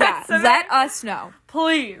 Yeah, let us know.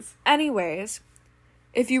 Please. Anyways,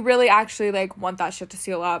 if you really actually, like, want that shit to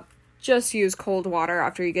seal up, just use cold water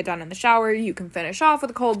after you get done in the shower. You can finish off with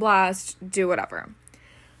a cold blast. Do whatever.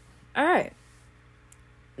 Alright.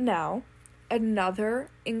 Now, another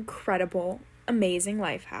incredible, amazing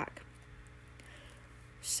life hack.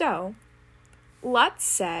 So, let's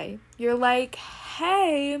say you're like,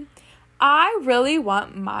 hey, I really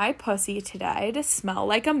want my pussy today to smell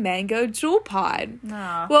like a mango jewel pod.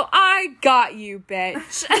 No. Well, I got you,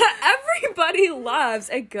 bitch. Everybody loves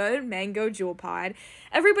a good mango jewel pod.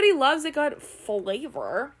 Everybody loves a good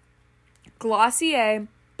flavor. Glossier,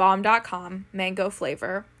 bomb.com, mango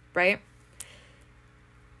flavor, right?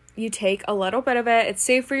 You take a little bit of it. It's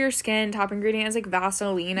safe for your skin. Top ingredient is like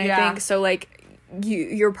Vaseline, I think. So, like,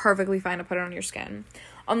 you're perfectly fine to put it on your skin.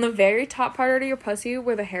 On the very top part of your pussy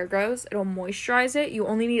where the hair grows, it'll moisturize it. You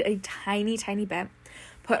only need a tiny, tiny bit.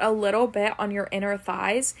 Put a little bit on your inner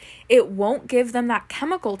thighs. It won't give them that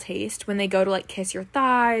chemical taste when they go to, like, kiss your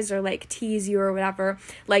thighs or, like, tease you or whatever,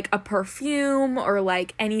 like a perfume or,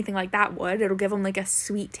 like, anything like that would. It'll give them, like, a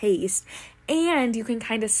sweet taste. And you can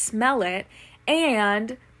kind of smell it.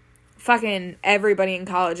 And fucking everybody in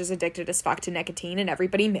college is addicted as fuck to nicotine, and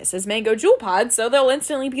everybody misses mango jewel pod, so they'll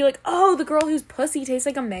instantly be like, oh, the girl whose pussy tastes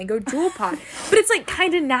like a mango jewel pod. But it's, like,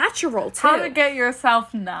 kind of natural, too. How to get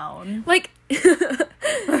yourself known. Like,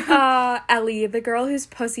 Ellie, the girl whose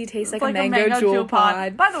pussy tastes like a mango jewel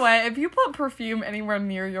pod. By the way, if you put perfume anywhere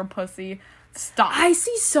near your pussy, stop. I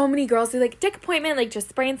see so many girls do, like, dick appointment, like, just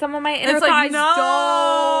spraying some on my inner It's like, thighs.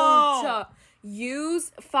 no! Don't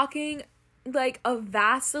use fucking, like, a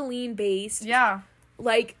Vaseline-based,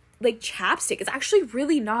 like chapstick. It's actually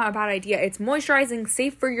really not a bad idea. It's moisturizing,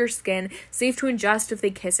 safe for your skin, safe to ingest if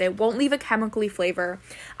they kiss it, won't leave a chemically flavor.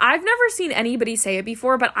 I've never seen anybody say it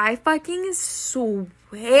before, but I fucking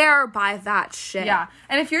swear by that shit. Yeah,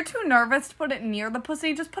 and if you're too nervous to put it near the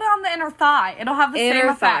pussy, just put it on the inner thigh. It'll have the same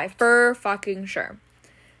Inner thigh, effect. for fucking sure.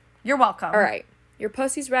 You're welcome. All right, your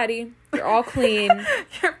pussy's ready. You're all clean.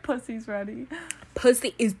 Your pussy's ready.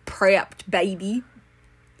 Pussy is prepped, baby.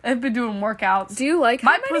 I've been doing workouts. Do you like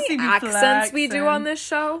My how many accents we do on this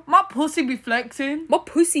show? My pussy be flexing. My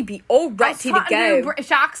pussy be all ready to go. Do a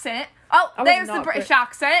British accent. Oh, there's the British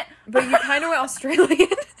accent. But you kind of went Australian.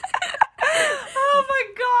 Oh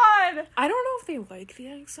my god. I don't know if they like the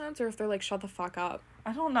accents or if they're like, shut the fuck up.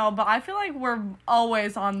 I don't know, but I feel like we're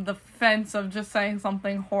always on the fence of just saying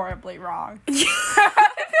something horribly wrong. That's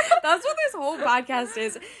what this whole podcast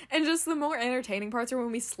is. And just the more entertaining parts are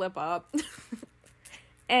when we slip up.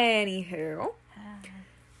 Anywho.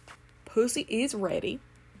 Pussy is ready.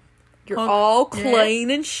 You're all clean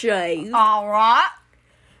and shaved. Alright.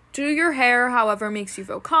 Do your hair however makes you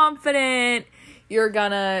feel confident. You're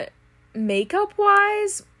gonna...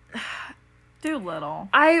 Makeup-wise... Do little.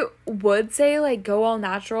 I would say, like, go all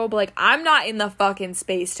natural, but, like, I'm not in the fucking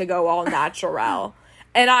space to go all natural.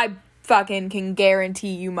 And I fucking can guarantee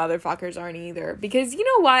you motherfuckers aren't either. Because, you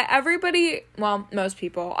know what? Everybody, well, most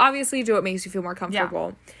people, obviously do what makes you feel more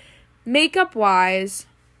comfortable. Yeah. Makeup-wise,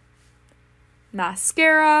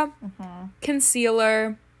 mascara,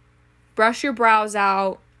 concealer, brush your brows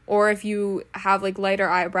out, or if you have, like, lighter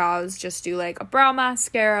eyebrows, just do, like, a brow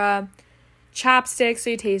mascara, chapstick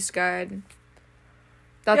so you taste good.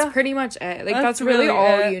 That's pretty much it. Like, that's really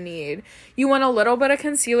all you need. You want a little bit of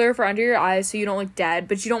concealer for under your eyes so you don't look dead,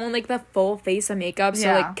 but you don't want, like, the full face of makeup. So,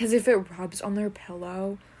 like, because if it rubs on their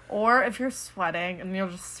pillow. Or if you're sweating and you'll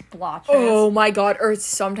just splotch it. Oh, my God. Or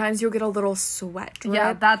sometimes you'll get a little sweat drip.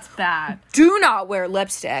 Yeah, that's bad. Do not wear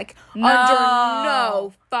lipstick. No. Under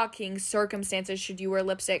no fucking circumstances should you wear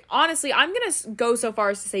lipstick. Honestly, I'm going to go so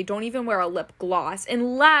far as to say don't even wear a lip gloss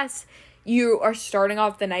unless... you are starting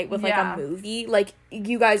off the night with, like, a movie. Like,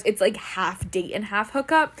 you guys, it's, like, half date and half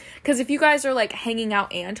hookup. Because if you guys are, like, hanging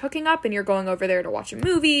out and hooking up and you're going over there to watch a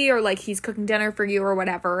movie or, like, he's cooking dinner for you or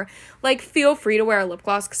whatever, like, feel free to wear a lip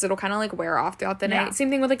gloss because it'll kind of, like, wear off throughout the night.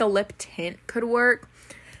 Same thing with, like, a lip tint could work.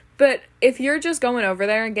 But if you're just going over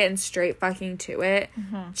there and getting straight fucking to it,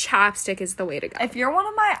 chapstick is the way to go. If you're one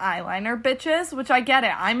of my eyeliner bitches, which I get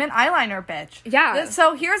it, I'm an eyeliner bitch. Yeah.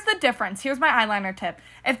 So here's the difference. Here's my eyeliner tip.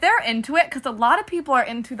 If they're into it, because a lot of people are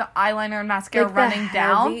into the eyeliner and mascara like running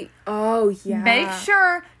down. Oh, yeah. Make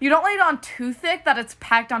sure you don't lay it on too thick that it's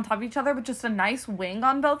packed on top of each other, but just a nice wing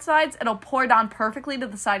on both sides. It'll pour down perfectly to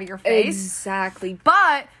the side of your face. Exactly.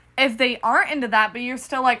 But... if they aren't into that, but you're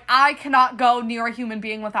still like, I cannot go near a human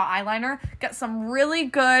being without eyeliner, get some really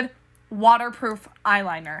good waterproof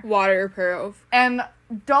eyeliner. Waterproof. And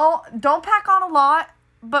don't pack on a lot,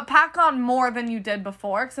 but pack on more than you did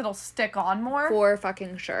before, because it'll stick on more. For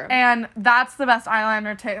fucking sure. And that's the best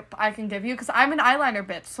eyeliner tip I can give you, because I'm an eyeliner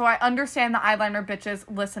bitch, so I understand the eyeliner bitches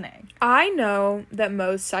listening. I know that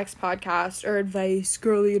most sex podcasts or advice,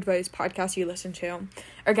 girly advice podcasts you listen to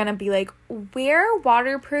are gonna be like, wear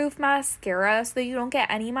waterproof mascara so that you don't get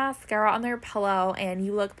any mascara on their pillow and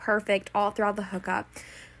you look perfect all throughout the hookup.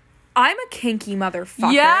 I'm a kinky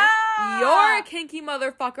motherfucker. Yeah! You're a kinky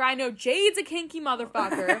motherfucker. I know Jade's a kinky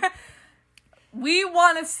motherfucker. We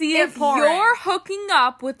want to see it pouring. If you're hooking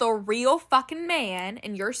up with a real fucking man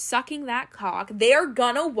and you're sucking that cock, they're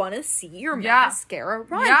gonna want to see your mascara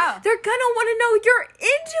run. Yeah. They're gonna want to know you're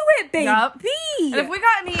into it, baby. Yep. And if we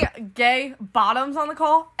got any gay bottoms on the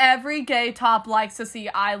call, every gay top likes to see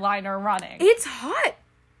eyeliner running. It's hot.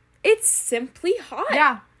 It's simply hot.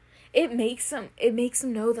 Yeah. It makes them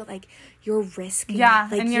know that, like, you're risking it.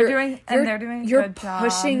 Like, and they're doing a good job. You're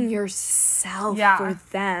pushing yourself for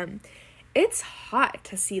them. It's hot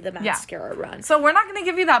to see the mascara run. So we're not going to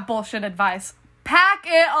give you that bullshit advice. Pack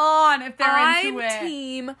it on if they're into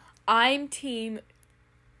it. I'm team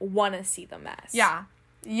wanna see the mess. Yeah.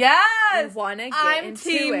 Yes! Wanna get I'm into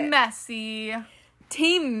team it. messy.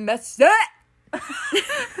 Team messy.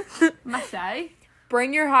 Messy.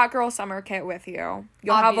 Bring your hot girl summer kit with you.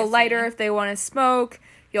 You'll have a lighter if they want to smoke.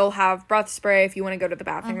 You'll have breath spray if you want to go to the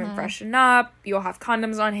bathroom and freshen up. You'll have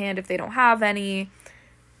condoms on hand if they don't have any.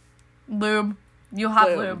 Lube. You'll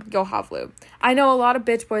have lube. You'll have lube. I know a lot of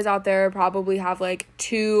bitch boys out there probably have, like,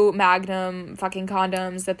 2 Magnum fucking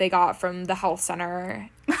condoms that they got from the health center.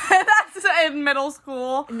 That's in middle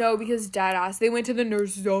school. No, because deadass. They went to the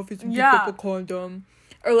nurse's office and picked up a condom.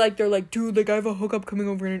 Or, like, they're like, dude, like, I have a hookup coming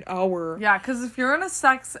over in an hour. Yeah, because if you're in a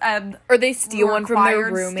sex ed... or they steal one from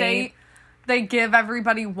their roommate. State, they give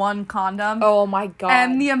everybody 1 condom. Oh, my God.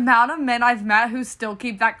 And the amount of men I've met who still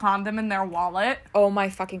keep that condom in their wallet. Oh, my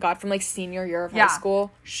fucking God. From, like, senior year of high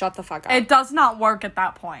school. Shut the fuck up. It does not work at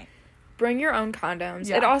that point. Bring your own condoms.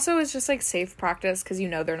 Yeah. It also is just, like, safe practice because you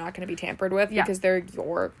know they're not going to be tampered with because they're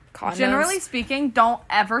your condoms. Generally speaking, don't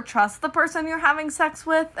ever trust the person you're having sex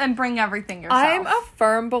with and bring everything yourself. I'm a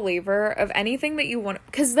firm believer of anything that you want.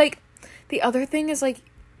 Because, like, the other thing is, like,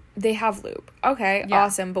 They have lube. Okay, Yeah.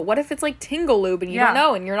 awesome. But what if it's, like, Tingle lube and you don't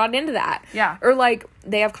know and you're not into that? Yeah. Or, like,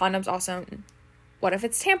 they have condoms also. What if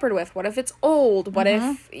it's tampered with? What if it's old? What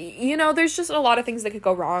if, you know, there's just a lot of things that could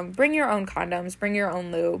go wrong. Bring your own condoms. Bring your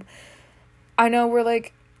own lube. I know we're,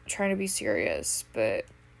 like, trying to be serious, but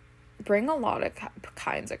bring a lot of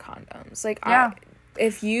kinds of condoms. Like, yeah.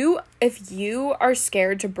 If you are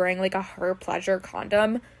scared to bring, like, a her pleasure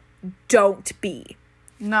condom, don't be.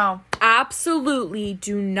 No. Absolutely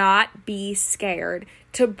do not be scared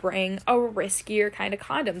to bring a riskier kind of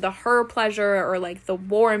condom. The her pleasure or, like, the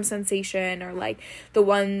warm sensation or, like, the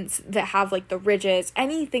ones that have, like, the ridges,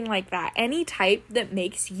 anything like that. Any type that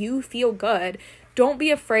makes you feel good. Don't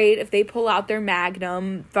be afraid if they pull out their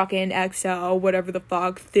Magnum, fucking XL, whatever the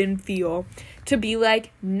fuck, thin feel, to be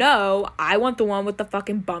like, no, I want the one with the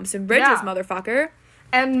fucking bumps and ridges, motherfucker.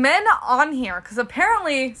 And men on here, because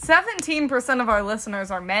apparently 17% of our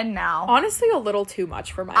listeners are men now. Honestly, a little too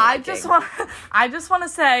much for my I liking. just want to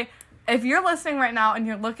say, if you're listening right now and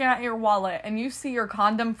you're looking at your wallet and you see your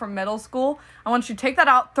condom from middle school, I want you to take that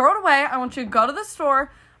out, throw it away. I want you to go to the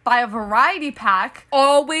store, buy a variety pack.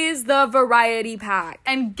 Always the variety pack.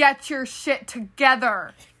 And get your shit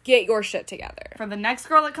together. Get your shit together. For the next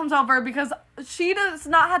girl that comes over, because she does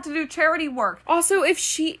not have to do charity work. Also,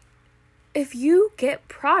 if you get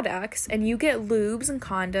products and you get lubes and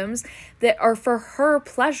condoms that are for her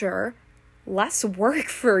pleasure, less work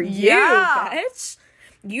for you, bitch.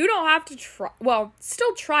 You don't have to try, well,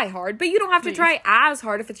 still try hard, but you don't have to try as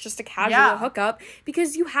hard if it's just a casual hookup,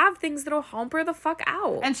 because you have things that'll help her the fuck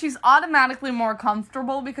out. And she's automatically more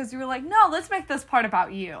comfortable because you were like, no, let's make this part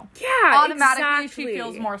about you. Yeah, automatically exactly. She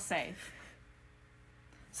feels more safe.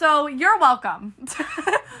 So, you're welcome.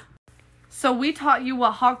 So, we taught you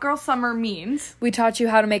what Hot Girl Summer means. We taught you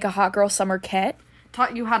how to make a Hot Girl Summer kit.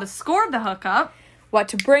 Taught you how to score the hookup. What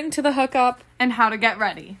to bring to the hookup. And how to get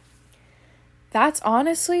ready. That's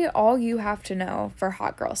honestly all you have to know for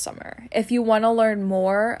Hot Girl Summer. If you want to learn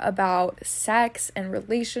more about sex and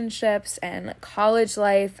relationships and college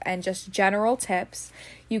life and just general tips,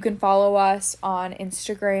 you can follow us on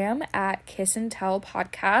Instagram at Kiss and Tell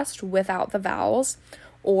Podcast without the vowels,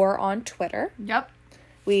 or on Twitter. Yep.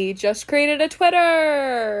 We just created a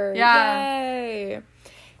Twitter. Yeah. Yay.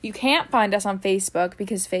 You can't find us on Facebook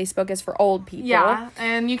because Facebook is for old people. Yeah,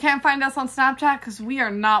 and you can't find us on Snapchat because we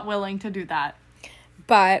are not willing to do that.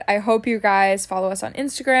 But I hope you guys follow us on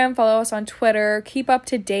Instagram, follow us on Twitter, keep up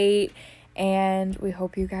to date, and we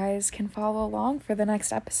hope you guys can follow along for the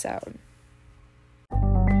next episode.